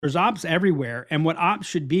There's ops everywhere. And what ops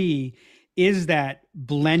should be is that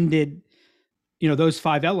blended, those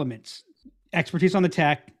five elements: expertise on the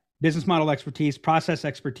tech, business model expertise, process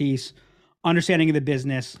expertise, understanding of the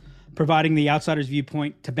business, providing the outsider's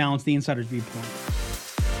viewpoint to balance the insider's viewpoint.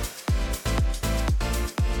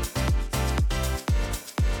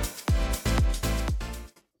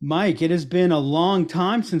 Mike, it has been a long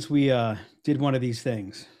time since we did one of these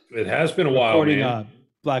things. It has been a while, Recording man. a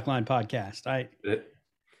Black Line podcast. I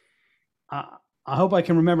hope I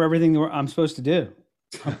can remember everything that I'm supposed to do.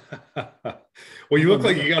 Well, you look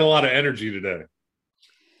like you got a lot of energy today.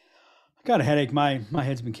 I got a headache. My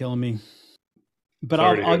head's been killing me. But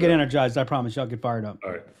I'll get energized. I promise you, I'll get fired up.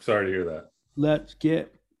 All right. Sorry to hear that. Let's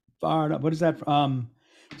get fired up. What is that?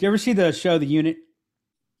 Did you ever see the show The Unit?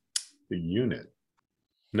 The Unit?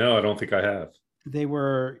 No, I don't think I have. They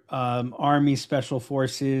were Army Special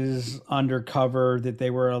Forces undercover, that they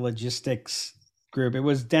were a logistics group. It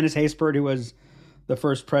was Dennis Haysbert, who was the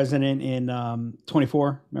first president in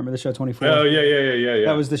 24. Remember the show 24? Oh, yeah.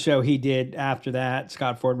 That was the show he did after that.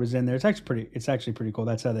 Scott Ford was in there. It's actually pretty cool.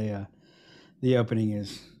 That's how the opening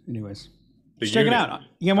is. Anyways, check it out.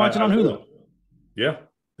 You can watch it on Hulu. Yeah,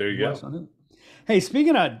 there you go. Hey,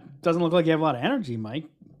 speaking of, doesn't look like you have a lot of energy, Mike.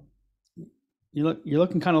 You're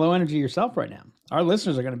looking kind of low energy yourself right now. Our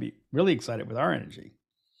listeners are going to be really excited with our energy.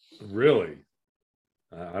 Really?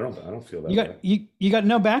 I don't feel that. You got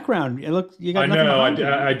no background. You got. I know.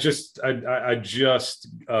 I just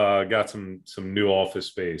got some new office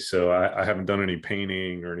space, so I haven't done any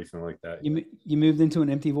painting or anything like that. You moved into an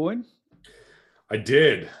empty void? I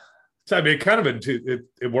did. So I mean,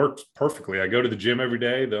 it worked perfectly. I go to the gym every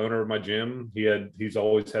day. The owner of my gym, he's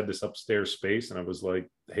always had this upstairs space, and I was like,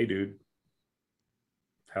 "Hey, dude,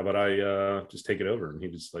 how about I just take it over?" And he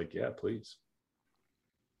was like, "Yeah, please."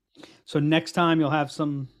 So next time you'll have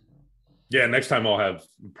some. Yeah, next time I'll have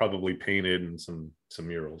probably painted and some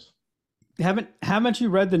murals. Haven't you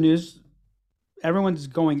read the news? Everyone's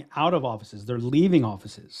going out of offices. They're leaving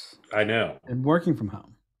offices. I know. And working from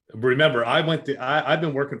home. Remember, I've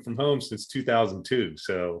been working from home since 2002.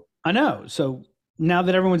 So I know. So now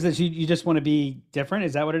that everyone's this, you just want to be different.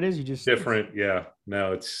 Is that what it is? You just different. Yeah.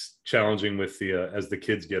 No, it's challenging with as the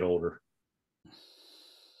kids get older.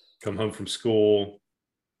 Come home from school.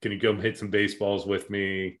 Can you come hit some baseballs with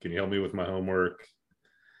me? Can you help me with my homework?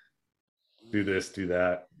 Do this, do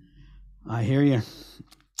that. I hear you.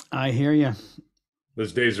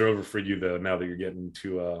 Those days are over for you, though. Now that you're getting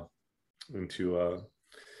into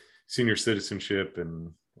senior citizenship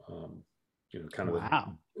and kind of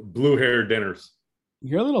blue hair dinners.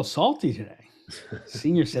 You're a little salty today.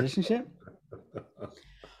 Senior citizenship.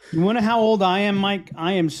 You want to know how old I am, Mike?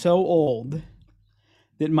 I am so old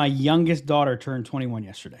that my youngest daughter turned 21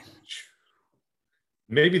 yesterday.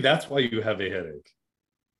 Maybe that's why you have a headache.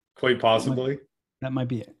 Quite possibly. That might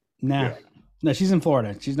be it. No, she's in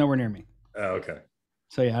Florida. She's nowhere near me. Oh, okay.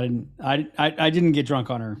 So yeah, I didn't get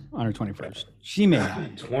drunk on her 21st. She may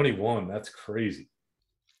have. 21. That's crazy.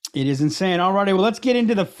 It is insane. All righty. Well, let's get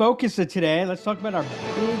into the focus of today. Let's talk about our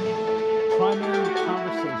big primary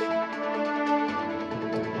conversation.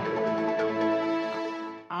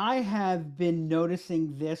 I have been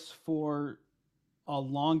noticing this for a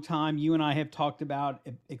long time. You and I have talked about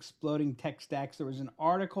exploding tech stacks. There was an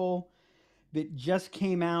article that just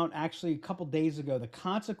came out actually a couple days ago, The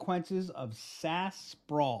Consequences of SaaS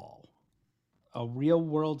Sprawl, a real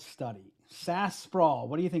world study. SaaS Sprawl,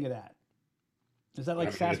 what do you think of that? Is that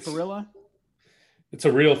like sarsaparilla? It's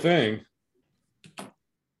a real thing.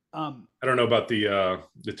 I don't know about the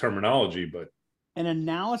terminology, but an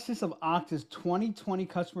analysis of Okta's 2020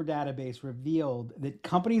 customer database revealed that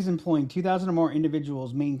companies employing 2,000 or more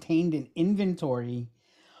individuals maintained an inventory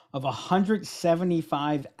of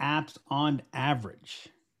 175 apps on average.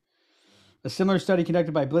 A similar study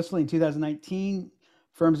conducted by Blissfully in 2019,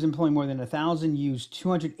 firms employing more than 1,000 used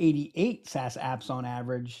 288 SaaS apps on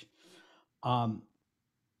average.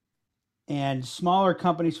 And smaller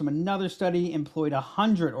companies from another study employed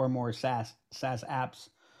 100 or more SaaS apps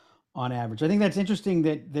on average. I think that's interesting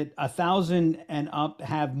that 1,000 and up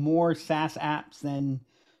have more SaaS apps than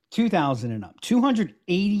 2,000 and up.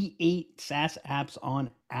 288 SaaS apps on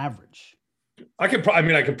average. I could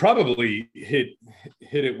probably hit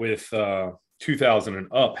it with 2,000 and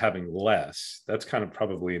up having less. That's kind of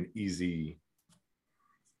probably an easy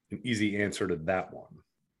answer to that one.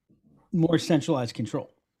 More centralized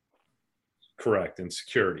control. Correct, and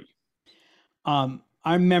security.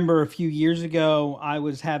 I remember a few years ago, I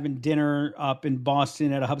was having dinner up in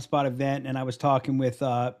Boston at a HubSpot event, and I was talking with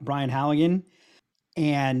Brian Halligan,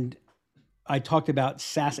 and I talked about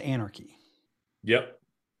SaaS anarchy. Yep.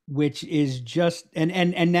 which is just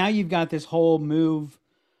and now you've got this whole move.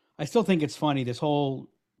 I still think it's funny, this whole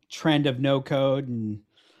trend of no code, and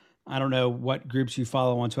I don't know what groups you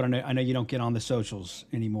follow on Twitter. I know you don't get on the socials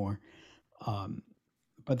anymore, um,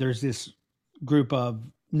 but there's this group of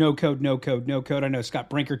no code, no code, no code. I know Scott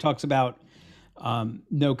Brinker talks about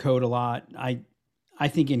no code a lot. I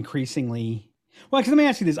think increasingly, well, actually, let me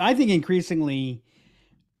ask you this. I think increasingly,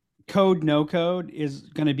 code no code is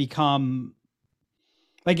going to become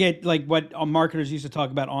like what marketers used to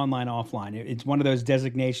talk about online offline. It's one of those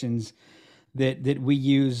designations that we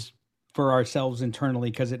use for ourselves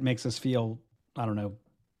internally because it makes us feel, I don't know,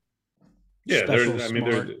 Yeah, special,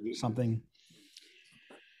 smart, something.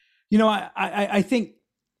 You know, I think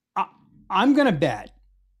I'm going to bet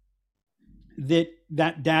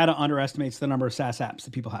that data underestimates the number of SaaS apps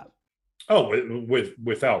that people have. Oh,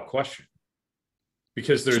 without question,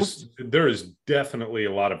 because there is definitely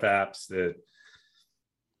a lot of apps that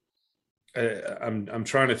I'm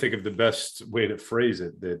trying to think of the best way to phrase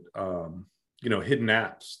it, that hidden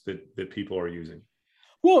apps that people are using.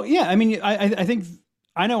 Well, yeah, I mean, I think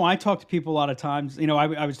I know I talk to people a lot of times. You know,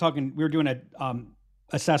 I was talking. We were doing a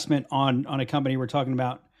assessment on a company. We're talking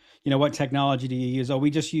about, what technology do you use? Oh,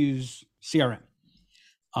 we just use CRM.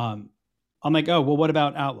 I'm like, oh, well, what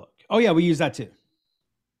about Outlook? Oh yeah, we use that too.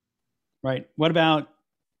 Right. What about?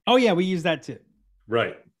 Oh yeah, we use that too.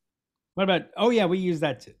 Right. What about? Oh yeah, we use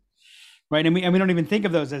that too. Right. And we don't even think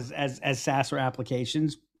of those as SaaS or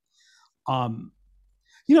applications. The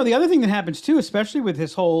other thing that happens too, especially with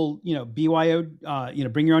this whole, BYO,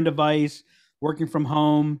 bring your own device, working from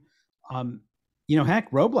home,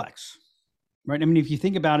 heck, Roblox, right? I mean, if you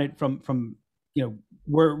think about it from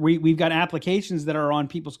where we've got applications that are on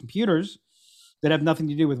people's computers that have nothing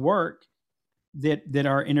to do with work, that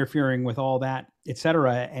are interfering with all that, et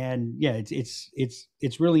cetera. And yeah, it's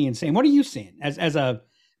really insane. What are you seeing as a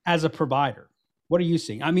provider? What are you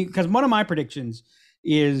seeing? I mean, because one of my predictions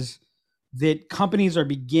is that companies are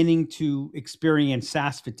beginning to experience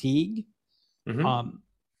SaaS fatigue. Mm-hmm.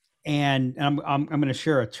 And I'm going to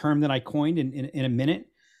share a term that I coined in a minute.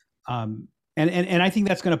 And I think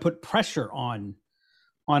that's going to put pressure on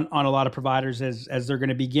a lot of providers as they're going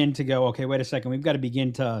to begin to go, okay, wait a second, we've got to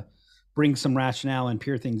begin to bring some rationale and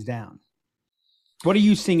pare things down. What are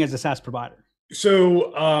you seeing as a SaaS provider?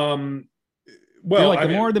 So, well, the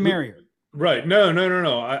more the merrier. Right.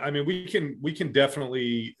 No. I mean, we can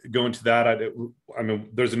definitely go into that. I mean,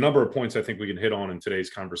 there's a number of points I think we can hit on in today's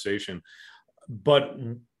conversation, but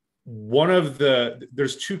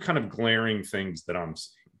there's two kind of glaring things that I'm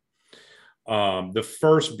seeing. The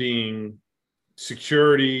first being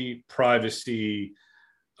security, privacy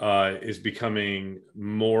is becoming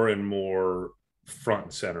more and more front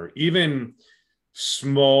and center. Even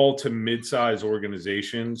small to mid-size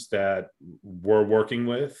organizations that we're working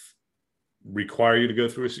with require you to go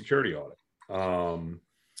through a security audit, to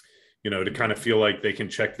kind of feel like they can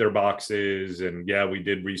check their boxes. And yeah, we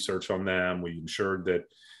did research on them. We ensured that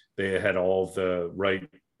they had all the right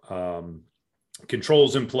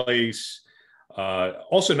controls in place.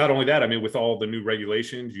 Also, not only that, I mean, with all the new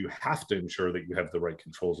regulations, you have to ensure that you have the right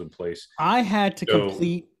controls in place. I had to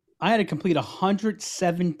complete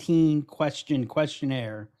 117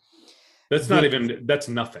 questionnaire. That's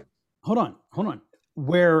nothing. Hold on.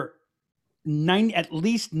 Where at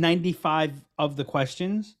least 95 of the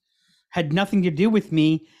questions had nothing to do with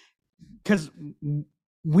me because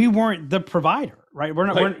we weren't the provider, right? We're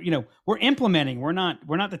not, right. We're implementing, we're not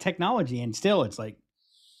the technology. And still it's like,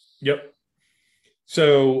 yep.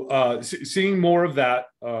 So seeing more of that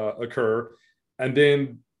occur. And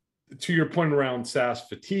then to your point around SaaS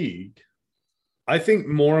fatigue, I think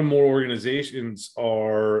more and more organizations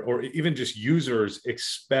or even just users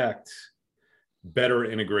expect better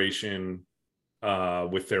integration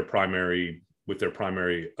with their primary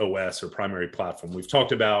OS or primary platform. We've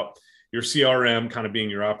talked about your CRM kind of being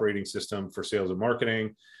your operating system for sales and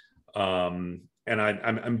marketing, and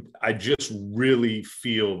I just really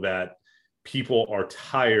feel that people are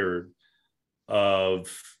tired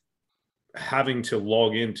of having to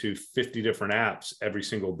log into 50 different apps every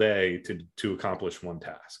single day to accomplish one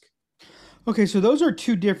task. Okay, so those are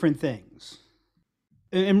two different things.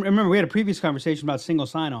 And remember, we had a previous conversation about single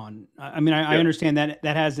sign-on. I mean, I understand that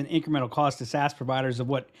has an incremental cost to SaaS providers of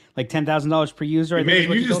what, like $10,000 per user. I think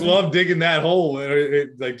you just love digging that hole,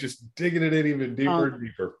 like just digging it in even deeper and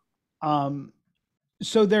deeper.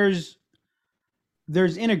 So there's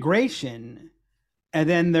integration, and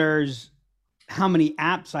then there's how many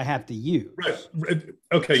apps I have to use. Right.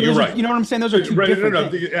 Okay, so you're right. You know what I'm saying? Those are two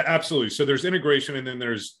different things. Absolutely. So there's integration, and then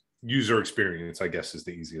there's user experience, I guess, is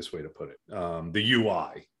the easiest way to put it. The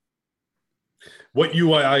UI. What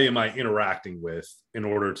UI am I interacting with in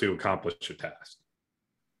order to accomplish a task?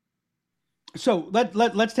 So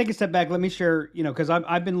let's take a step back. Let me share, because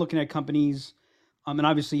I've been looking at companies, and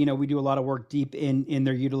obviously, we do a lot of work deep in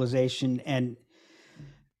their utilization, and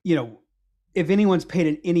you know, if anyone's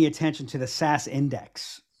paid any attention to the SaaS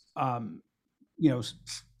index, um, you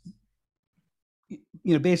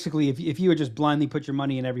know, basically, if you would just blindly put your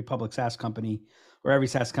money in every public SaaS company or every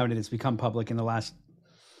SaaS company that's become public in the last,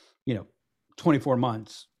 you know, 24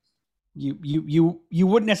 months, you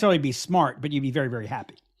wouldn't necessarily be smart, but you'd be very, very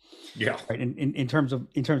happy. Yeah. Right. In terms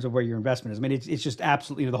of where your investment is. I mean, it's just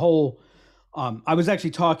absolutely, the whole, I was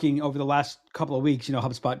actually talking over the last couple of weeks,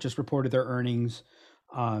 HubSpot just reported their earnings.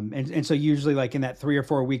 And so usually like in that 3 or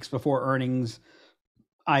 4 weeks before earnings,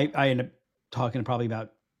 I end up talking to probably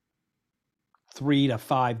about 3 to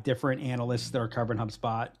 5 different analysts that are covering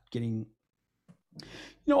HubSpot, getting,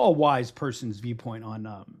 a wise person's viewpoint on,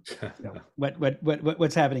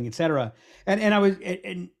 what's happening, et cetera. And I was,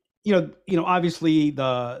 and, obviously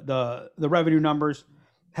the revenue numbers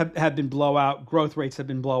have been blowout, growth rates have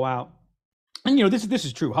been blowout. And, this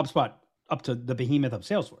is true. HubSpot up to the behemoth of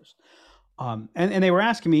Salesforce. And they were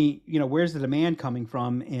asking me, where's the demand coming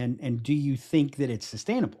from? And do you think that it's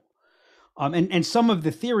sustainable? And some of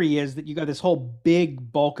the theory is that you got this whole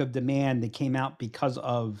big bulk of demand that came out because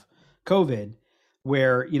of COVID,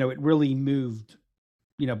 where, it really moved,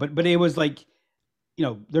 but it was like,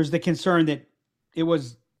 there's the concern that it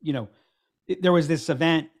was, there was this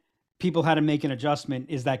event, people had to make an adjustment.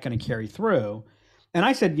 Is that going to carry through? And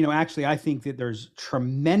I said, actually, I think that there's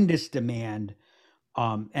tremendous demand,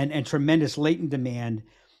 and tremendous latent demand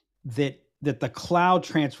that the cloud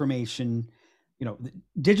transformation,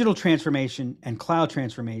 digital transformation and cloud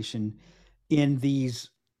transformation in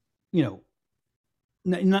these,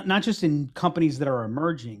 not just in companies that are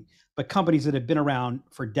emerging, but companies that have been around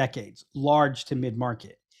for decades, large to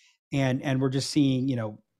mid-market. And we're just seeing,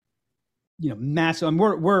 massive, and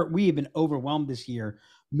we've been overwhelmed this year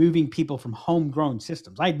moving people from homegrown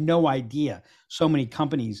systems. I had no idea so many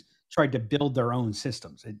companies tried to build their own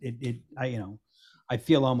systems. I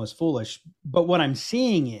feel almost foolish. But what I'm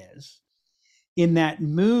seeing is in that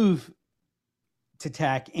move to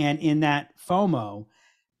tech and in that FOMO,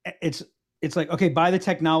 it's like, okay, buy the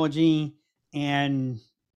technology and,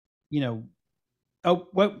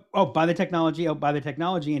 buy the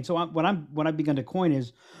technology. And so what I've begun to coin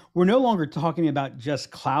is we're no longer talking about just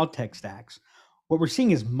cloud tech stacks. What we're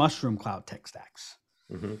seeing is mushroom cloud tech stacks.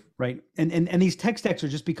 Mm-hmm. Right. And these tech stacks are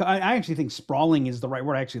just, because I actually think sprawling is the right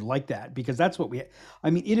word. I actually like that, because that's what it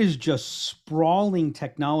is just sprawling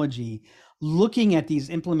technology, looking at these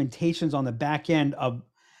implementations on the back end of,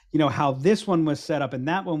 how this one was set up and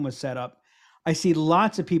that one was set up. I see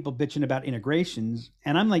lots of people bitching about integrations,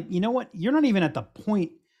 and I'm like, you know what? You're not even at the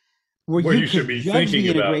point where you should be thinking the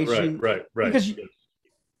integration about, right. Because,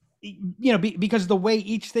 because the way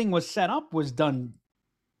each thing was set up was done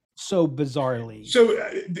so bizarrely. So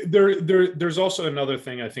there's also another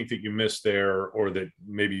thing I think that you missed there, or that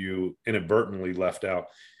maybe you inadvertently left out.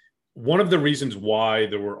 One of the reasons why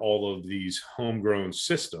there were all of these homegrown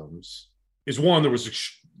systems is, one, there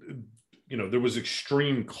was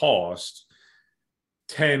extreme cost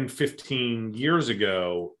 10, 15 years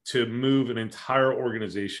ago to move an entire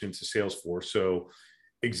organization to Salesforce. So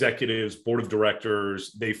executives, board of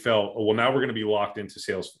directors, they felt, oh, well, now we're going to be locked into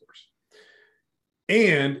Salesforce.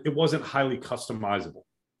 And it wasn't highly customizable.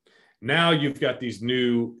 Now you've got these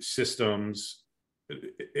new systems.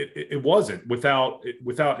 It wasn't, without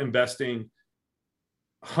investing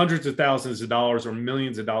hundreds of thousands of dollars or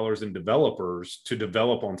millions of dollars in developers to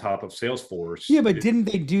develop on top of Salesforce. Yeah, but didn't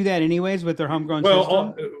they do that anyways with their homegrown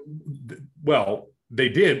system? Well, they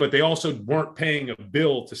did, but they also weren't paying a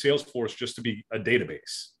bill to Salesforce just to be a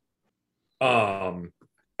database.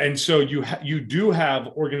 And so you do have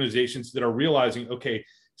organizations that are realizing, okay,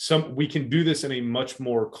 we can do this in a much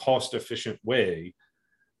more cost-efficient way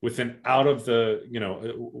with an out of the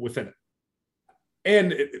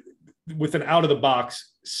box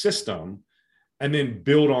system, and then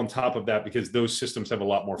build on top of that, because those systems have a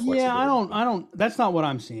lot more flexibility. Yeah, I don't. That's not what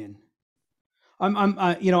I'm seeing.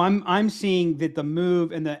 I'm seeing that the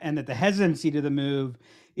move and that the hesitancy to the move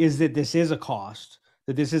is that this is a cost,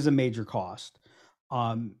 that this is a major cost.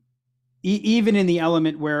 Even in the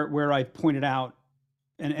element where I pointed out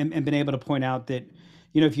and been able to point out that,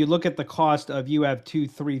 if you look at the cost of, you have 2,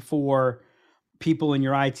 3, 4 people in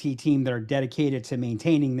your IT team that are dedicated to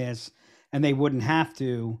maintaining this, and they wouldn't have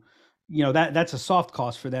to, that's a soft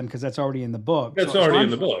cost for them, because that's already in the book. That's already in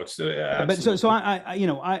the books. Yeah, but so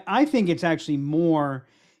I think it's actually more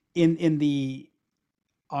in the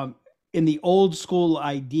in the old school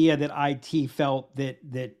idea that IT felt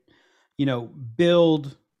that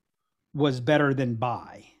build was better than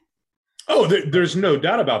buy. Oh, there's no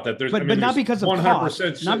doubt about that. There's, I But mean, not there's because of cost,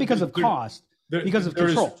 100%. not because of cost, because of There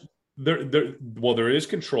is, control. well, there is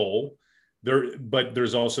control there, but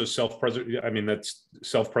there's also I mean, that's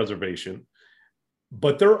self-preservation.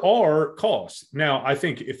 But there are costs. Now, I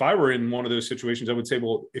think if I were in one of those situations, I would say,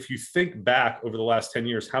 well, if you think back over the last 10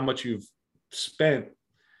 years, how much you've spent.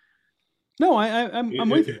 No, I'm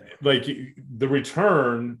with you. Like the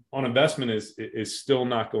return on investment is still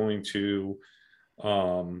not going to,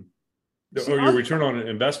 or your return on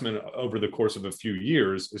investment over the course of a few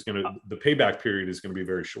years is going to, the payback period is going to be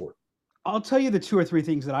very short. I'll tell you the two or three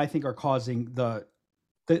things that I think are causing the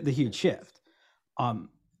huge shift.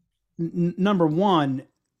 Number one,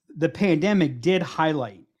 the pandemic did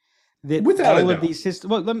highlight that Without all of these systems.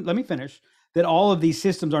 Well, let me finish. That all of these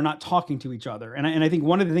systems are not talking to each other, and I think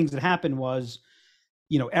one of the things that happened was,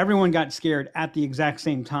 everyone got scared at the exact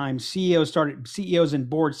same time. CEOs and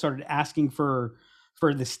boards started asking for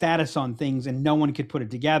the status on things, and no one could put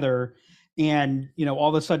it together. And all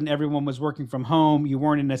of a sudden, everyone was working from home. You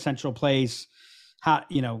weren't in a central place.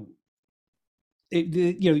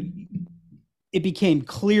 It became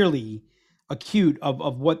clearly acute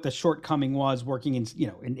of what the shortcoming was working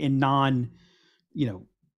in non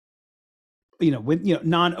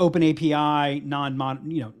non-open API, not in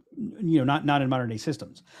modern day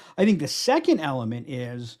systems. I think the second element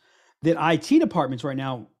is that IT departments right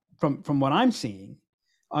now, from what I'm seeing,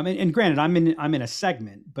 and granted, I'm in a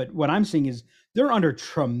segment, but what I'm seeing is they're under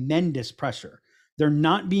tremendous pressure. They're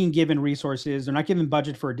not being given resources. They're not given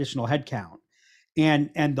budget for additional headcount,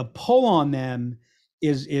 and the pull on them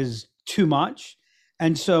is too much.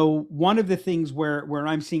 And so one of the things where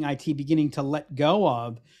I'm seeing IT beginning to let go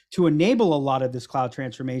of to enable a lot of this cloud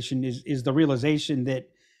transformation is the realization that,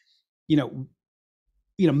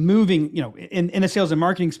 moving, in the sales and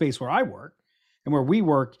marketing space where I work and where we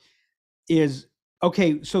work is,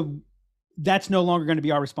 okay, so that's no longer going to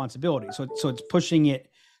be our responsibility. So it's pushing it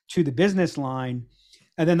to the business line.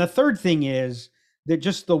 And then the third thing is that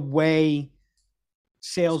just the way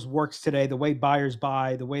sales works today, the way buyers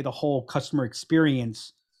buy, the way the whole customer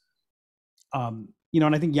experience, and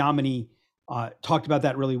I think Yamini talked about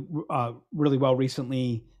that really well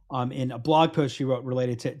recently in a blog post she wrote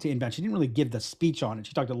related to InBound. She didn't really give the speech on it.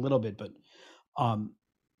 She talked a little bit, but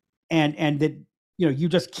and that you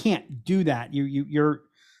just can't do that. You're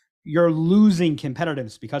losing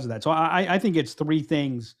competitiveness because of that. So I think it's three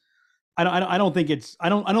things. I don't think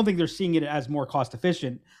they're seeing it as more cost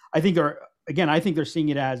efficient. I think they're seeing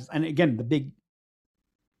it as, and again, the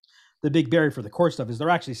big barrier for the core stuff is they're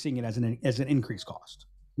actually seeing it as an increased cost.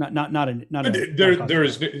 There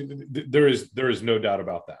is no doubt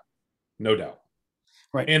about that. No doubt.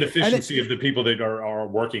 Right. And efficiency of the people that are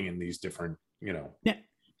working in these different,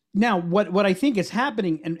 Now, what I think is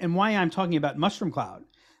happening and why I'm talking about Mushroom Cloud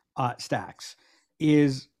stacks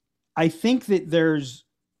is I think that there's,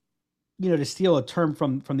 to steal a term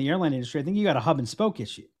from the airline industry, I think you got a hub and spoke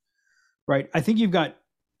issue, right? I think you've got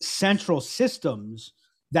central systems.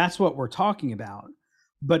 That's what we're talking about.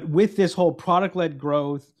 But with this whole product-led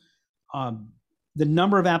growth, the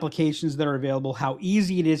number of applications that are available, how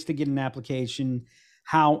easy it is to get an application,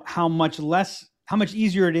 how much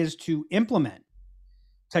easier it is to implement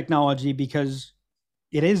technology because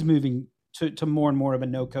it is moving to more and more of a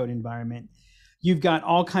no-code environment. You've got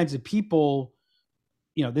all kinds of people,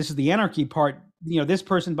 this is the anarchy part, this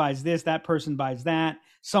person buys this, that person buys that,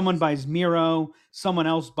 someone buys Miro, someone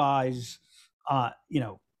else buys,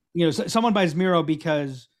 someone buys Miro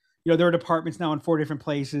because, there are departments now in 4 different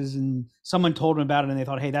places and someone told them about it and they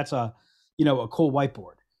thought, hey, that's a cool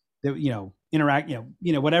whiteboard that, interact,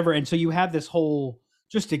 whatever. And so you have this whole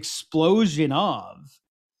just explosion of,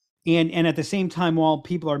 and at the same time, while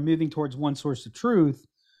people are moving towards one source of truth,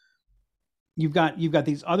 you've got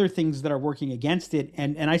these other things that are working against it.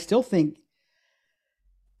 And I still think,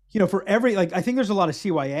 for every, I think there's a lot of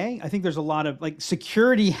CYA. I think there's a lot of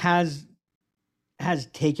security has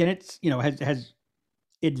taken its, has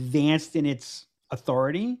advanced in its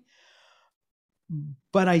authority.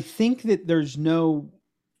 But I think that there's no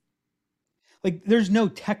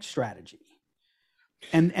tech strategy.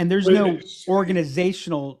 And there's no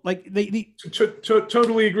organizational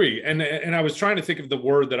totally agree. And I was trying to think of the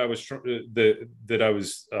word that I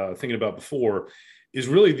was thinking about before is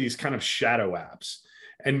really these kind of shadow apps.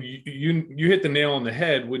 And you hit the nail on the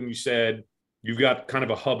head when you said you've got kind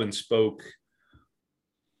of a hub and spoke.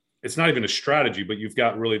 It's not even a strategy, but you've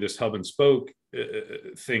got really this hub and spoke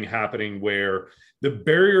thing happening where the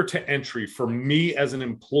barrier to entry for me as an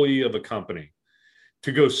employee of a company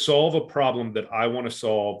to go solve a problem that I want to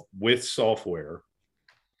solve with software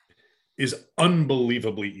is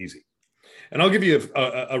unbelievably easy. And I'll give you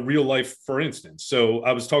a real life, for instance. So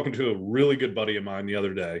I was talking to a really good buddy of mine the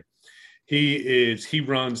other day. He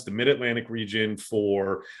runs the Mid-Atlantic region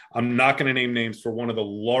for, I'm not going to name names, for one of the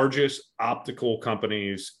largest optical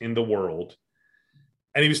companies in the world.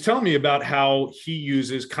 And he was telling me about how he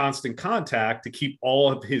uses Constant Contact to keep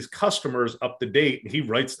all of his customers up to date. He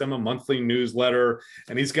writes them a monthly newsletter,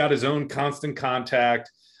 and he's got his own Constant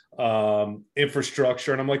Contact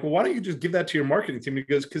infrastructure. And I'm like, well, why don't you just give that to your marketing team? He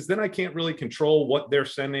goes, because then I can't really control what they're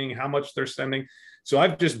sending, how much they're sending. So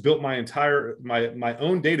I've just built my own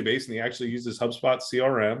database, and he actually uses HubSpot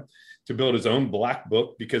CRM to build his own black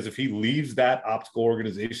book, because if he leaves that optical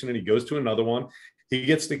organization and he goes to another one, he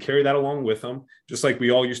gets to carry that along with him, just like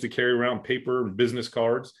we all used to carry around paper and business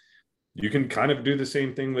cards. You can kind of do the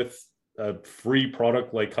same thing with a free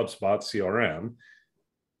product like HubSpot CRM.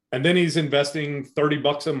 And then he's investing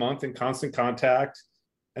 $30 a month in Constant Contact.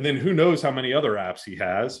 And then who knows how many other apps he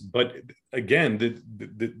has. But again,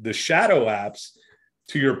 the shadow apps,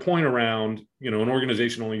 to your point around, an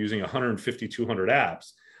organization only using 150, 200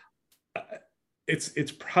 apps,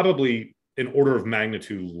 it's probably an order of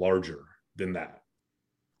magnitude larger than that.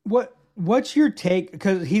 What's your take?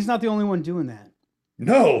 Because he's not the only one doing that.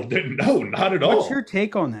 No, not at all. What's your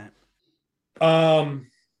take on that?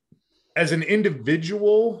 As an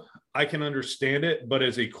individual, I can understand it, but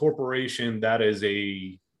as a corporation, that's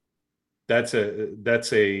a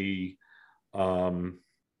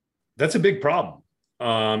big problem.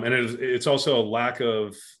 And it's also a lack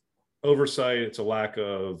of oversight. It's a lack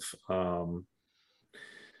of,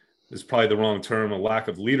 is probably the wrong term, a lack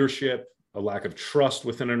of leadership, a lack of trust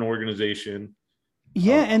within an organization.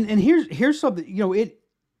 Yeah. And here's something, it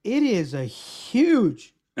is a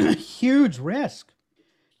huge, huge risk.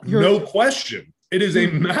 No question. It is a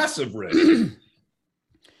massive risk.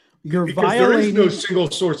 Because there is no single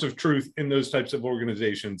source of truth in those types of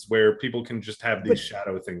organizations where people can just have these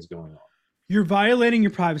shadow things going on. You're violating your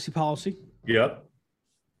privacy policy. Yep.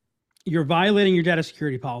 You're violating your data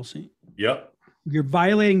security policy. Yep. You're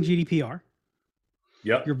violating GDPR.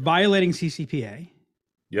 Yep. You're violating CCPA.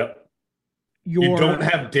 Yep. You don't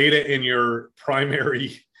have data in your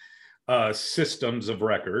primary systems of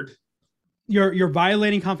record. You're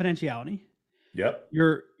violating confidentiality. Yep.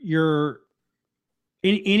 You're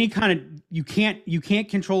in any kind of, you can't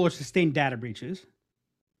control or sustain data breaches.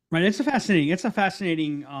 Right. It's a fascinating it's a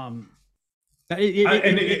fascinating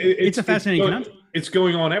conundrum. It's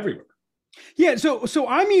going on everywhere. Yeah. So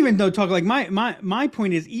I'm even though talking like my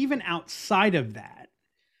point is, even outside of that,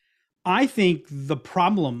 I think the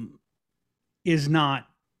problem is not,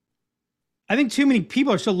 I think too many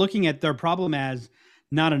people are still looking at their problem as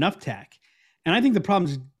not enough tech. And I think the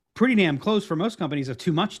problem is pretty damn close for most companies of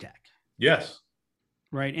too much tech. Yes.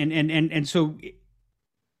 Right. And so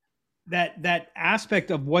that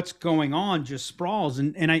aspect of what's going on just sprawls.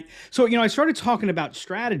 And I started talking about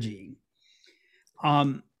strategy.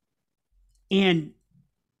 And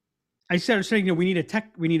I started saying, we need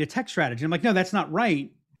a tech strategy. I'm like, no, that's not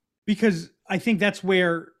right. Because I think that's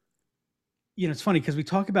where, it's funny because we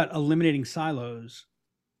talk about eliminating silos,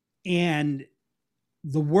 and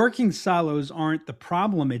the working silos aren't the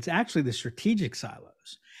problem. It's actually the strategic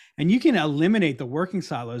silos. And you can eliminate the working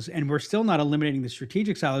silos, and we're still not eliminating the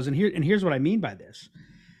strategic silos. And here's what I mean by this.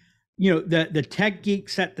 The tech geek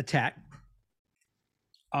set the tech.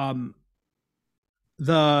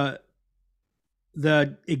 The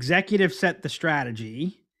executive set the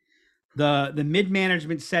strategy. The mid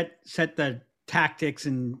management set the tactics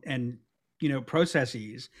and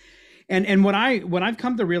processes. And what I've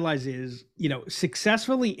come to realize is,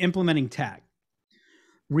 successfully implementing tech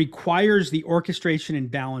requires the orchestration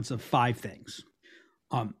and balance of 5 things.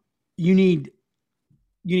 You need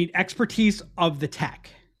expertise of the tech.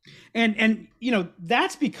 And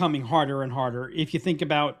that's becoming harder and harder. If you think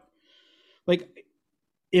about, like,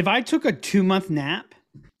 if I took a 2-month nap,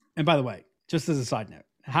 and by the way, just as a side note,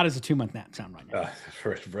 how does a 2-month nap sound right now?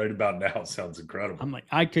 Right about now sounds incredible. I'm like,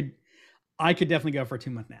 I could definitely go for a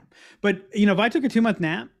 2-month nap. But if I took a 2-month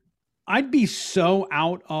nap, I'd be so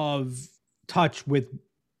out of touch with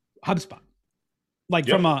HubSpot. Like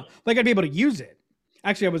I'd be able to use it.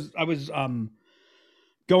 Actually, I was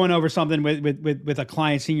going over something with a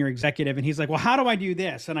client, senior executive, and he's like, well, how do I do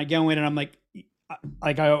this? And I go in and I'm like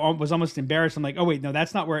I was almost embarrassed. I'm like, oh wait, no,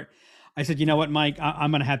 that's not where. I said, you know what, Mike,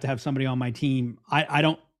 I'm going to have somebody on my team.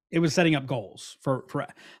 It was setting up goals for, I'm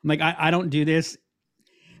like, I don't do this.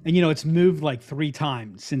 And, it's moved like 3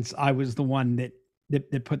 times since I was the one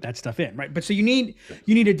that put that stuff in. Right. But so you need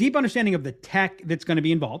a deep understanding of the tech that's going to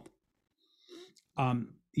be involved.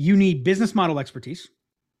 You need business model expertise,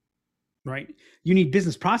 right? You need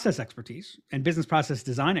business process expertise and business process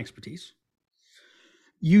design expertise.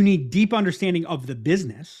 You need deep understanding of the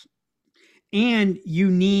business, and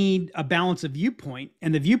you need a balance of viewpoint.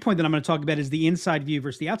 And the viewpoint that I'm going to talk about is the inside view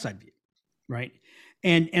versus the outside view, right?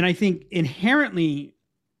 And I think inherently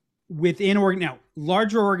within now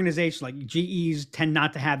larger organizations like GEs tend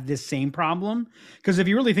not to have this same problem, because if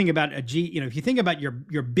you really think about a G, if you think about your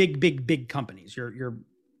big companies, your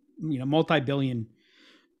multi-billion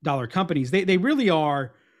dollar companies, they really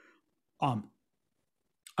are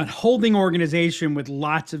a holding organization with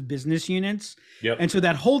lots of business units. Yep. And so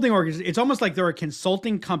that holding organization, it's almost like they're a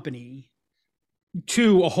consulting company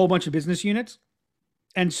to a whole bunch of business units.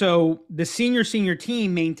 And so the senior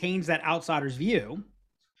team maintains that outsider's view,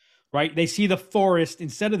 right? They see the forest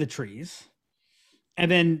instead of the trees. And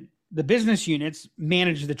then the business units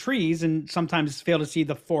manage the trees and sometimes fail to see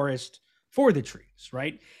the forest for the trees,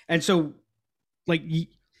 right? And so like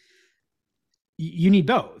you need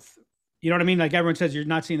both. You know what I mean? Like everyone says, you're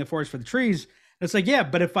not seeing the forest for the trees. It's like, yeah,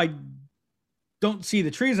 but if I don't see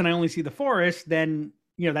the trees and I only see the forest, then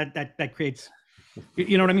that creates,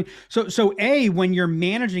 you know what I mean? So when you're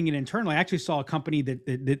managing it internally, I actually saw a company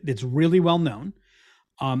that's really well known,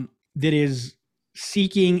 that is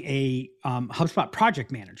seeking a HubSpot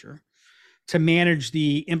project manager to manage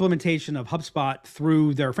the implementation of HubSpot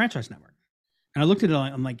through their franchise network. And I looked at it,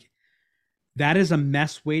 I'm like, that is a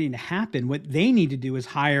mess waiting to happen. What they need to do is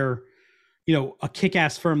hire, a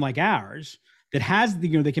kick-ass firm like ours that has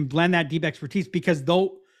they can blend that deep expertise, because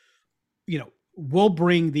they'll, we'll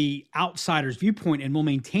bring the outsider's viewpoint and we'll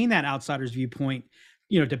maintain that outsider's viewpoint,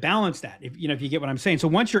 to balance that. If you get what I'm saying. So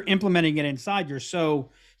once you're implementing it inside,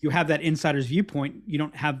 you have that insider's viewpoint. You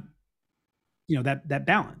don't have, that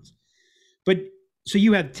balance. But so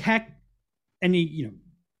you have tech, and you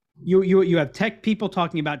have tech people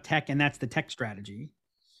talking about tech, and that's the tech strategy.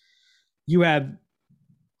 You have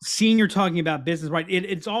senior talking about business, right?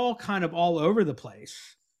 It's all kind of all over the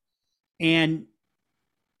place. And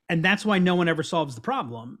that's why no one ever solves the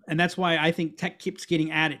problem. And that's why I think tech keeps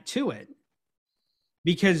getting added to it,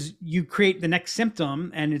 because you create the next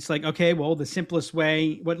symptom and it's like, okay, well, the simplest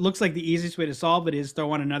way, what looks like the easiest way to solve it is throw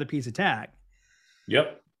on another piece of tech.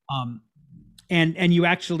 Yep. And you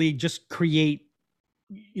actually just create,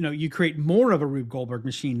 you create more of a Rube Goldberg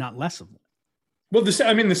machine, not less of one. Well, the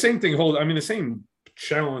same thing the same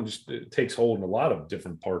challenge takes hold in a lot of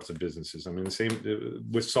different parts of businesses. The same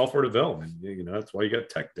with software development. That's why you got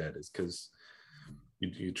tech debt, is because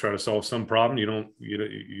you try to solve some problem,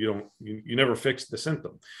 you never fix the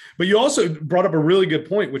symptom. But you also brought up a really good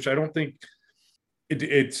point, which I don't think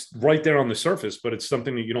it's right there on the surface, but it's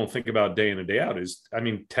something that you don't think about day in and day out. Is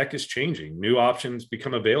tech is changing. New options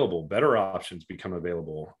become available. Better options become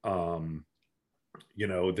available.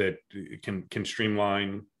 That can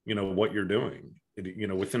streamline what you're doing.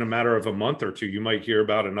 Within a matter of a month or two, you might hear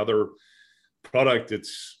about another product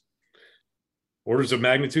that's orders of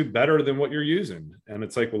magnitude better than what you're using. And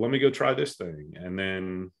it's like, well, let me go try this thing. And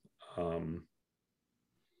then,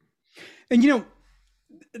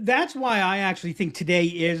 that's why I actually think today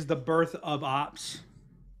is the birth of ops.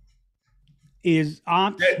 Is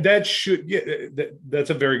ops that's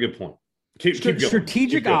a very good point. Keep going.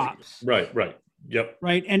 Strategic ops. Right. Yep.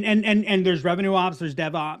 Right. And there's revenue ops, there's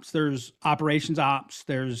dev ops, there's operations ops,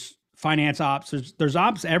 there's finance ops, there's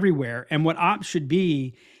ops everywhere. And what ops should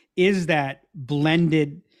be is that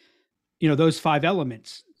blended, those 5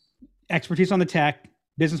 elements: expertise on the tech,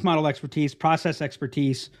 business model expertise, process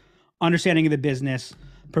expertise, understanding of the business,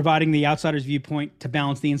 providing the outsider's viewpoint to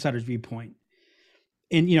balance the insider's viewpoint,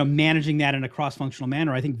 and, managing that in a cross-functional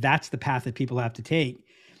manner. I think that's the path that people have to take.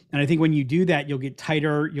 And I think when you do that, you'll get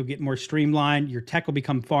tighter, you'll get more streamlined, your tech will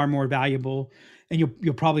become far more valuable, and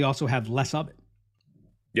you'll probably also have less of it.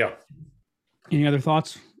 Yeah. Any other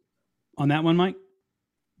thoughts on that one, Mike?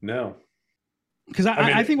 No. Because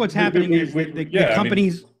I think what's happening is the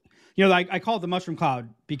companies, I call it the mushroom cloud,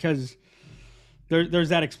 because there's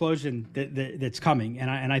that explosion that's coming.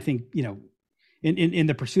 And I think, in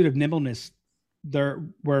the pursuit of nimbleness,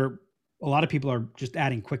 where a lot of people are just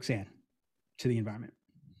adding quicksand to the environment.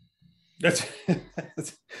 That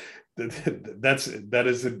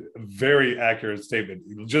is a very accurate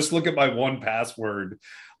statement. Just look at my 1Password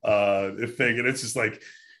thing, and it's just like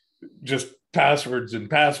passwords and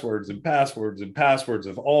passwords and passwords and passwords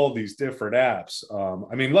of all these different apps.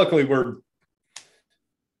 Luckily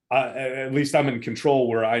at least I'm in control,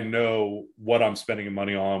 where I know what I'm spending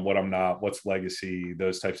money on, what I'm not, what's legacy,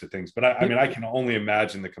 those types of things. But I can only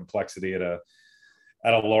imagine the complexity at a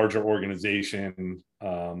larger organization.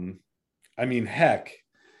 Heck,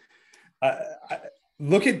 I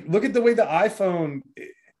look at the way the iPhone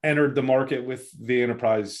entered the market with the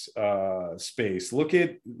enterprise space. Look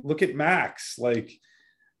at Macs. Like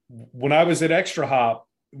when I was at Extra Hop,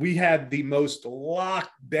 we had the most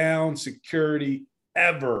locked down security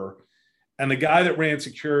ever, and the guy that ran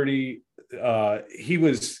security, I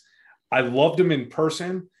loved him in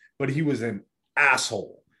person, but he was an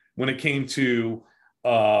asshole when it came to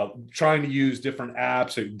trying to use different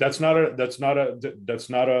apps. That's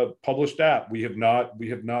not a published app. We have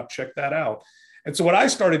not checked that out. And so what I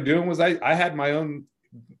started doing was I had my own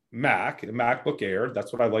a MacBook Air.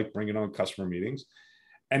 That's what I like bringing on customer meetings.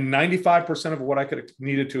 And 95% of what I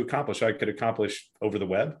needed to accomplish, I could accomplish over the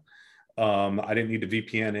web. I didn't need to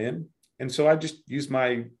VPN in. And so I just used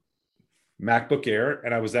my MacBook Air,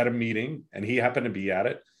 and I was at a meeting and he happened to be at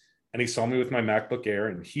it, and he saw me with my MacBook Air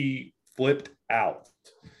and he flipped out.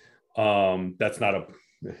 That's not a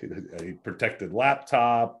protected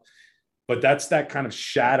laptop, but that's that kind of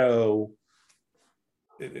shadow.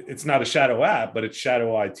 It's not a shadow app, but it's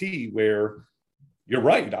shadow IT, where you're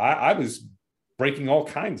right. I was breaking all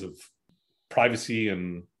kinds of privacy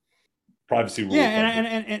rules. Yeah,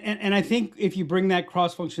 and I think if you bring that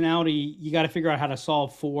cross functionality, you got to figure out how to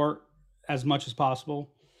solve for as much as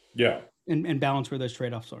possible. Yeah, and balance where those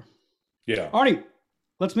trade-offs are. Yeah. Alrighty,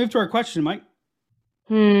 let's move to our question, Mike.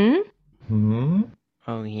 Oh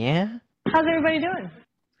yeah. How's everybody doing?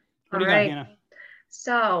 What do you got, Hannah?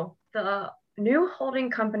 So the new holding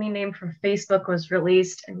company name for Facebook was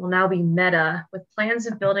released and will now be Meta, with plans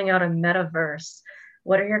of building out a metaverse.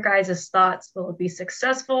 What are your guys' thoughts? Will it be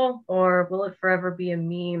successful, or will it forever be a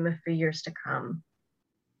meme for years to come?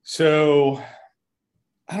 So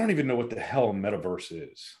I don't even know what the hell a metaverse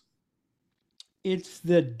is. It's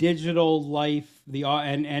the digital life,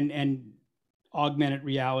 and augmented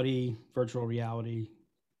reality, virtual reality.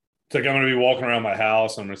 It's like I'm going to be walking around my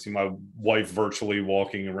house. I'm going to see my wife virtually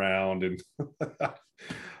walking around, and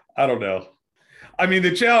I don't know. I mean,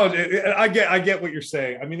 the challenge. I get what you're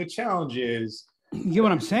saying. I mean, the challenge is. You get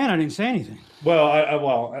what I'm saying? I didn't say anything. Well,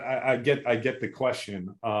 I get the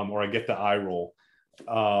question, or I get the eye roll.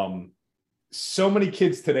 So many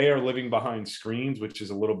kids today are living behind screens, which is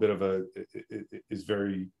a little bit of is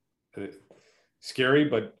very scary.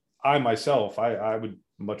 But I myself, I would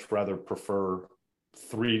much rather prefer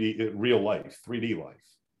 3D, real life, 3D life.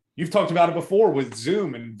 You've talked about it before with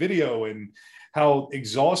Zoom and video and how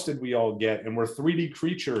exhausted we all get, and we're 3D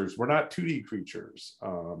creatures. We're not 2D creatures.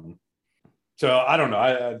 So I don't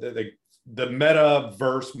know. The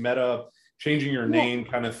metaverse, changing your name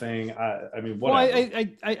kind of thing. I mean, whatever. Well,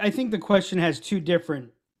 I think the question has two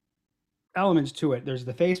different elements to it. There's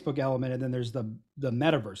the Facebook element, and then there's the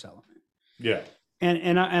metaverse element. Yeah.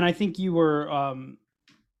 And I think you were,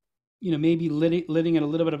 maybe living in a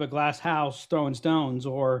little bit of a glass house, throwing stones,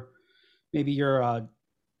 or maybe you're a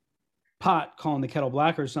pot calling the kettle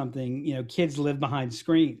black or something. Kids live behind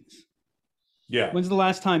screens. Yeah. When's the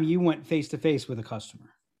last time you went face to face with a customer?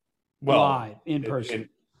 Well, live in person.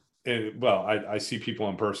 I see people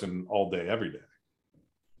in person all day, every day.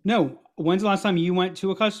 No. When's the last time you went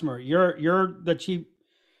to a customer? You're the chief.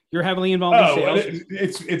 You're heavily involved in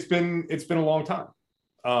sales. It's been a long time.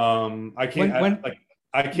 I can't.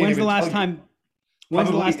 I can't. When's the last time? When's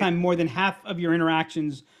the last time more than half of your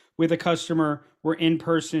interactions with a customer were in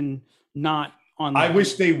person, not online? I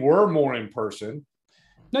wish they were more in person.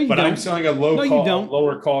 No, you but don't. I'm selling a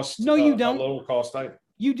lower cost. No, you don't. A lower cost item.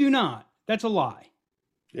 You do not. That's a lie.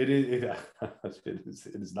 It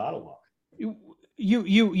is not a lie.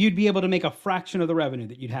 You'd be able to make a fraction of the revenue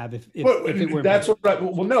that you'd have if it were. That's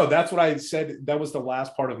what I said. That was the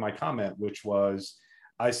last part of my comment, which was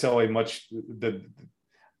I sell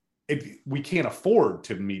we can't afford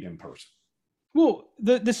to meet in person. Well,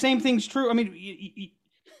 the same thing's true. I mean,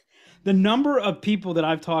 the number of people that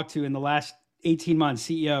I've talked to in the last 18 months,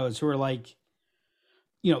 CEOs who are like,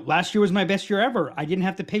 last year was my best year ever. I didn't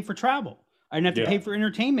have to pay for travel. I didn't have to pay for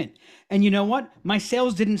entertainment. And you know what? My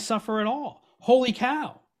sales didn't suffer at all. Holy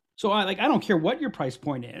cow. So I don't care what your price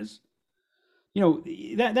point is.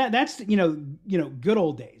 That's good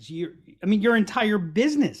old days. Your entire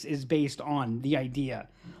business is based on the idea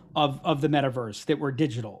of the metaverse, that we're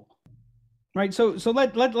digital. Right. So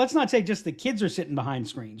let's not say just the kids are sitting behind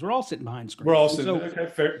screens. We're all sitting behind screens. We're all sitting. Okay,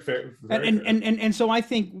 fair. And so I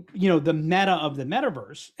think, the meta of the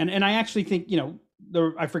metaverse, and I actually think,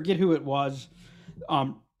 I forget who it was,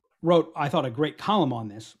 wrote, I thought, a great column on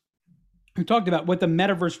this, who talked about what the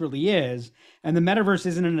metaverse really is. And the metaverse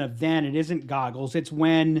isn't an event. It isn't goggles. It's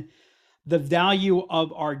when the value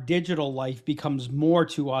of our digital life becomes more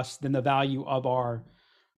to us than the value of our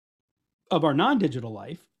non-digital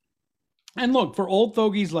life. And look, for old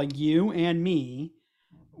fogies like you and me,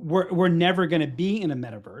 we're never going to be in a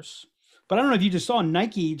metaverse. But I don't know if you just saw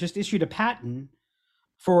Nike just issued a patent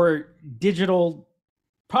for digital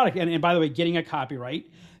product. And by the way, getting a copyright,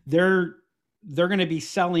 they're going to be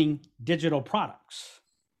selling digital products,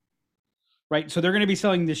 right? So they're going to be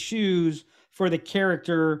selling the shoes for the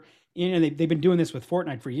character. And they've been doing this with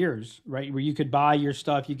Fortnite for years, right? Where you could buy your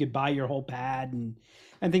stuff, you could buy your whole pad and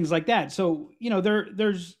things like that. So,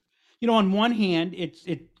 there's, on one hand,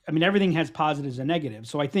 I mean, everything has positives and negatives.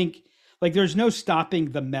 So I think like there's no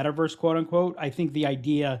stopping the metaverse, quote unquote. I think the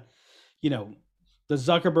idea, the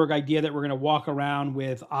Zuckerberg idea that we're going to walk around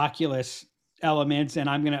with Oculus elements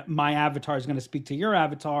and my avatar is going to speak to your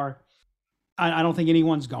avatar. I don't think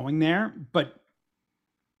anyone's going there, but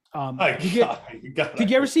did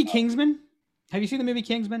you ever see Kingsman? Have you seen the movie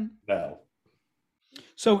Kingsman? No.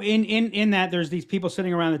 So in that, there's these people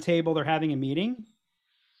sitting around the table, they're having a meeting.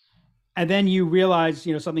 And then you realize,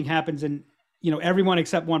 something happens and, everyone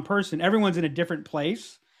except one person, everyone's in a different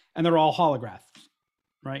place and they're all holographs.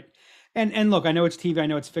 Right. And look, I know it's TV, I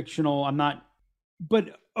know it's fictional.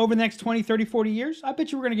 But over the next 20, 30, 40 years, I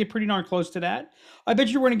bet you we're going to get pretty darn close to that. I bet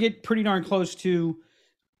you're going to get pretty darn close to,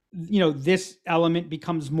 this element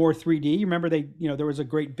becomes more 3D. You remember there was a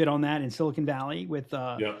great bit on that in Silicon Valley with,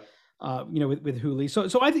 with Hulu.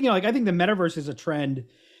 So I think, I think the metaverse is a trend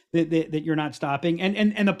that you're not stopping.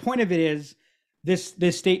 And the point of it is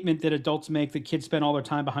this statement that adults make that kids spend all their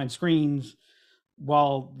time behind screens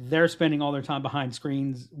while they're spending all their time behind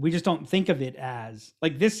screens. We just don't think of it as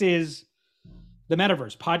like, this is the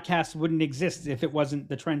metaverse. Podcasts wouldn't exist if it wasn't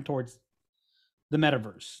the trend towards the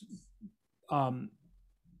metaverse.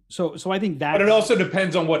 So I think that. But it also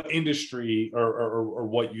depends on what industry or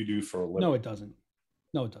what you do for a living. No, it doesn't.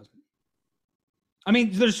 I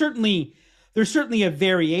mean, there's certainly a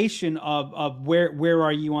variation of where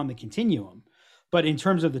are you on the continuum, but in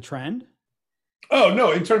terms of the trend. Oh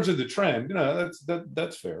no, in terms of the trend,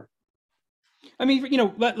 that's fair. I mean,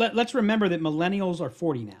 let's remember that millennials are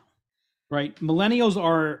 40 now, right? Millennials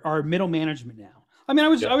are middle management now. I mean,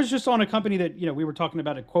 I was just on a company that we were talking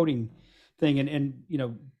about a quoting thing, and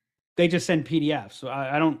they just send PDFs. So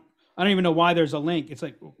I don't even know why there's a link. It's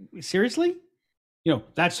like, seriously,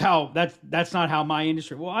 that's not how my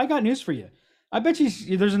industry. Well, I got news for you. I bet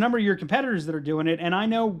you there's a number of your competitors that are doing it, and I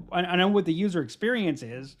know what the user experience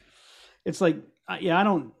is. It's like, I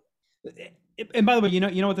don't. And by the way, you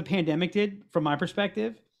know what the pandemic did from my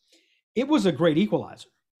perspective? It was a great equalizer.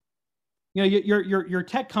 Your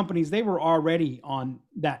tech companies, they were already on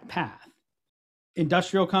that path.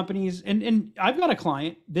 Industrial companies, and I've got a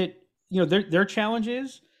client that their challenge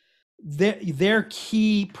is their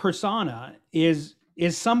key persona is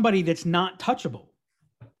somebody that's not touchable.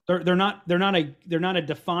 They're not a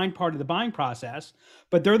defined part of the buying process,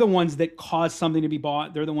 but they're the ones that cause something to be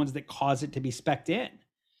bought. They're the ones that cause it to be spec'd in.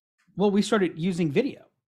 Well, we started using video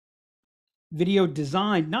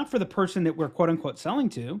design, not for the person that we're quote unquote selling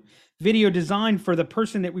to, video design for the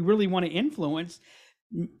person that we really want to influence,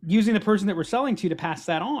 using the person that we're selling to pass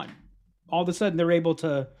that on. All of a sudden they're able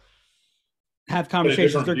to have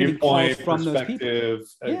conversations. They're getting calls from those people.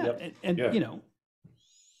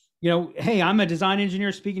 Hey, I'm a design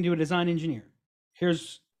engineer speaking to a design engineer.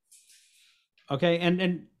 And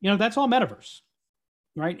that's all metaverse,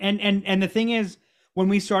 right? And the thing is, when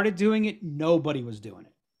we started doing it, nobody was doing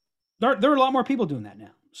it. There are a lot more people doing that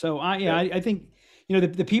now. So I think,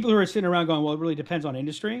 the people who are sitting around going, well, it really depends on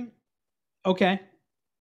industry. Okay.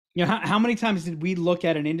 How many times did we look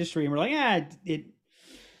at an industry and we're like,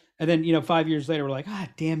 and then, 5 years later, we're like,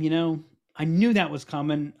 damn, I knew that was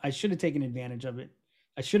coming. I should have taken advantage of it.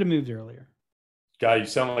 I should have moved earlier. Guy, you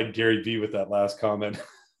sound like Gary Vee with that last comment.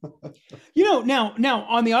 Now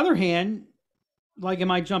on the other hand, like,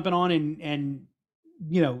 am I jumping on and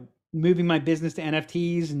moving my business to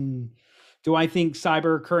NFTs, and do I think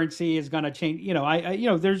cyber currency is going to change? I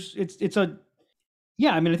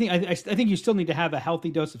think you still need to have a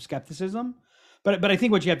healthy dose of skepticism, but I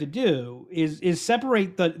think what you have to do is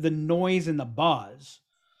separate the noise and the buzz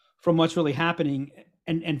from what's really happening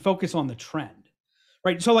and focus on the trend,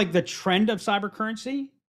 right? So like the trend of cyber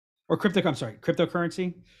currency or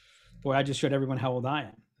cryptocurrency. Boy, I just showed everyone how old I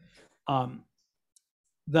am.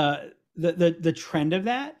 The trend of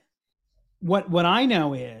that, what I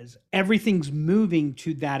know is everything's moving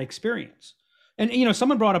to that experience. And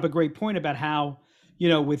someone brought up a great point about how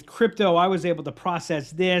with crypto I was able to process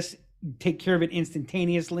this, take care of it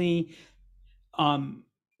instantaneously,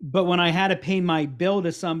 but when I had to pay my bill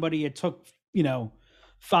to somebody, it took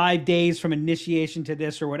 5 days from initiation to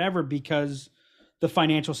this or whatever, because the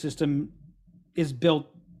financial system is built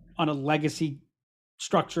on a legacy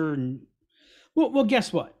structure, and Well,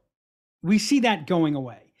 guess what? We see that going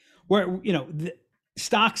away, where the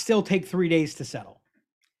stocks still take 3 days to settle.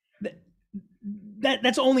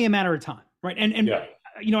 That's only a matter of time, right? And Yeah.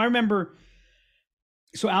 I remember.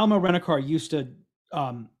 So Alamo Rent-A-Car used to,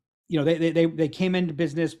 they came into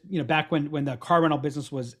business, back when the car rental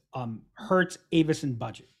business was Hertz, Avis, and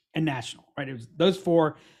Budget and National, right? It was those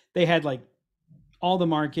four. They had like all the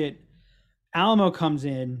market. Alamo comes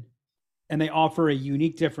in and they offer a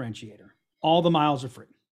unique differentiator. All the miles are free.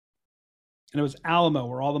 And it was Alamo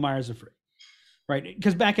where all the miles are free, right?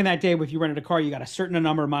 Because back in that day, if you rented a car, you got a certain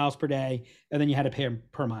number of miles per day, and then you had to pay a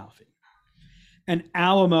per mile fee. And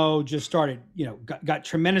Alamo just started, got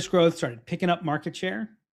tremendous growth, started picking up market share.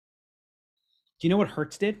 Do you know what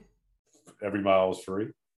Hertz did? Every mile is free.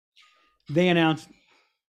 They announced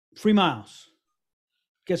free miles.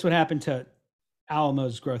 Guess what happened to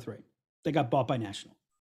Alamo's growth rate? They got bought by National,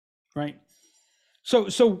 right? So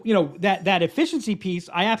that efficiency piece,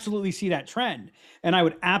 I absolutely see that trend, and I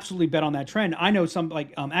would absolutely bet on that trend. I know some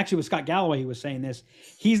actually with Scott Galloway, he was saying this.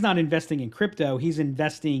 He's not investing in crypto. He's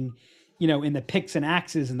investing, in the picks and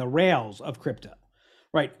axes and the rails of crypto,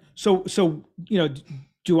 right? So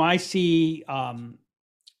do I see a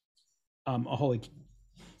holy,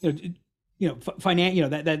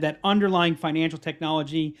 that underlying financial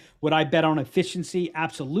technology? Would I bet on efficiency?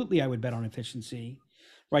 Absolutely, I would bet on efficiency.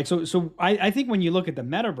 Right. So I think when you look at the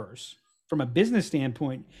metaverse from a business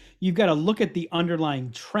standpoint, you've got to look at the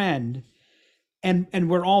underlying trend and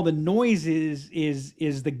where all the noise is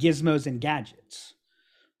the gizmos and gadgets.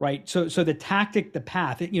 Right. So the tactic, the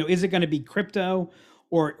path, is it going to be crypto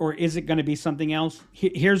or is it going to be something else?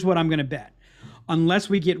 Here's what I'm going to bet. Unless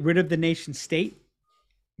we get rid of the nation state,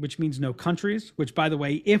 which means no countries, which, by the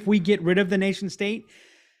way, if we get rid of the nation state,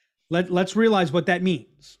 let's realize what that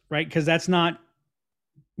means. Right. Because that's not,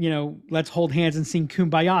 let's hold hands and sing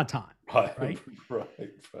Kumbaya time. Right.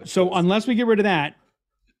 So unless we get rid of that,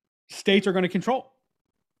 states are going to control.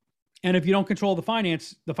 And if you don't control the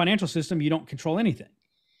financial system, you don't control anything.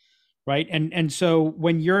 Right. And so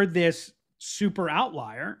when you're this super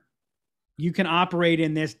outlier, you can operate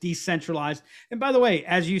in this decentralized. And by the way,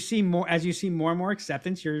 as you see more and more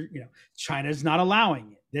acceptance, China's not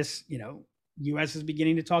allowing it. This, U.S. is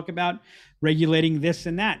beginning to talk about regulating this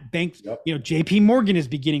and that. Banks, yep. JP Morgan is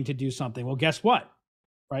beginning to do something. Well, guess what?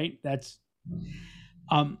 Right? That's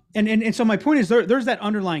and so my point is there's that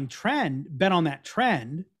underlying trend, bet on that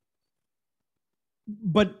trend.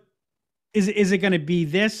 But is it going to be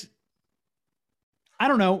this? I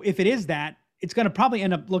don't know. If it is that, it's going to probably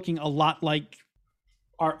end up looking a lot like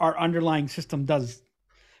our underlying system does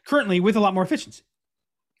currently, with a lot more efficiency.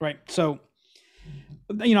 Right? So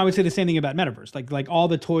I would say the same thing about metaverse, like all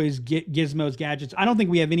the toys, gizmos, gadgets. I don't think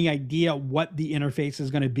we have any idea what the interface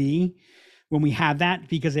is going to be when we have that,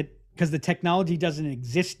 because the technology doesn't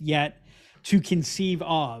exist yet to conceive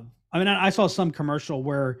of. I mean, I saw some commercial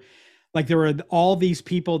where like there were all these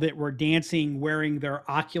people that were dancing wearing their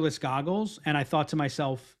Oculus goggles. And I thought to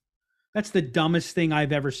myself, that's the dumbest thing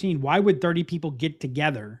I've ever seen. Why would 30 people get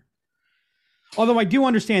together? Although I do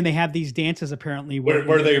understand they have these dances apparently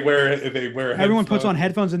where they wear everyone puts on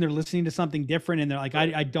headphones and they're listening to something different, and they're like,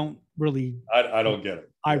 I don't really, I don't get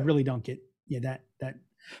it. I really don't get that,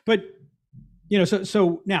 but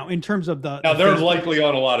so now in terms of they're likely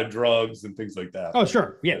on a lot of drugs and things like that. Oh,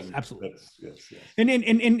 sure. Yes, absolutely. Yes. And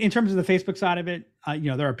in terms of the Facebook side of it,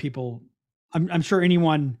 there are people, I'm sure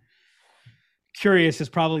anyone curious has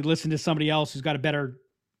probably listened to somebody else who's got a better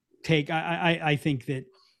take. I think that,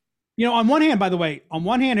 on one hand, by the way,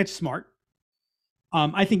 it's smart.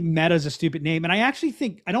 I think Meta is a stupid name. And I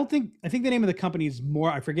think the name of the company is more,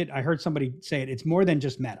 I forget, I heard somebody say it. It's more than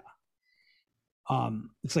just Meta.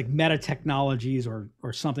 It's like Meta Technologies or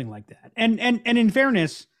something like that. And in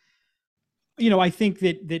fairness, I think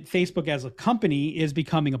that Facebook as a company is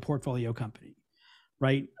becoming a portfolio company,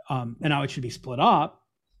 right? And now it should be split up,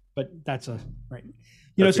 but that's right.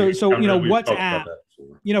 WhatsApp,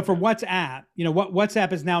 for WhatsApp,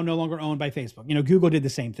 WhatsApp is now no longer owned by Facebook. Google did the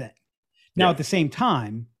same thing. Now at the same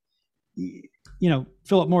time,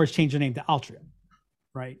 Philip Morris changed their name to Altria,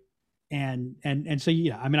 right? And so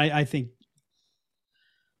I think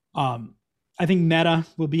Meta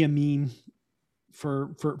will be a meme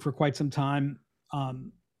for quite some time.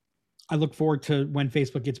 I look forward to when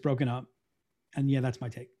Facebook gets broken up, and that's my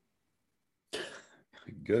take.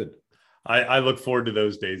 Good. I look forward to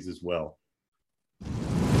those days as well.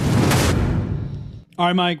 All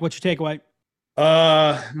right, Mike, what's your takeaway?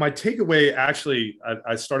 My takeaway, actually,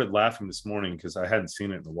 I started laughing this morning because I hadn't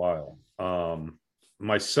seen it in a while.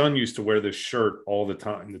 My son used to wear this shirt all the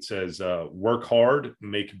time that says, work hard,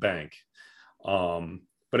 make bank.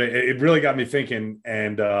 but it really got me thinking,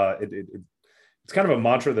 and it's kind of a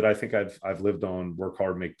mantra that I think I've lived on: work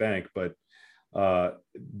hard, make bank. But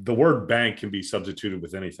the word bank can be substituted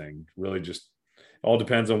with anything. Really, just all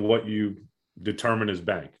depends on what you determine as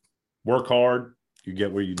bank. Work hard, you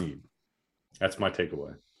get where you need. That's my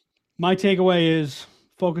takeaway. My takeaway is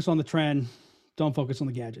focus on the trend. Don't focus on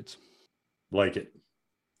the gadgets. Like it.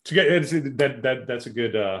 That's a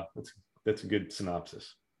good that's a good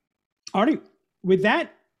synopsis. All right. With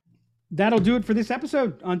that, that'll do it for this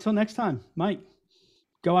episode. Until next time, Mike,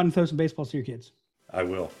 go out and throw some baseballs to your kids. I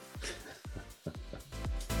will.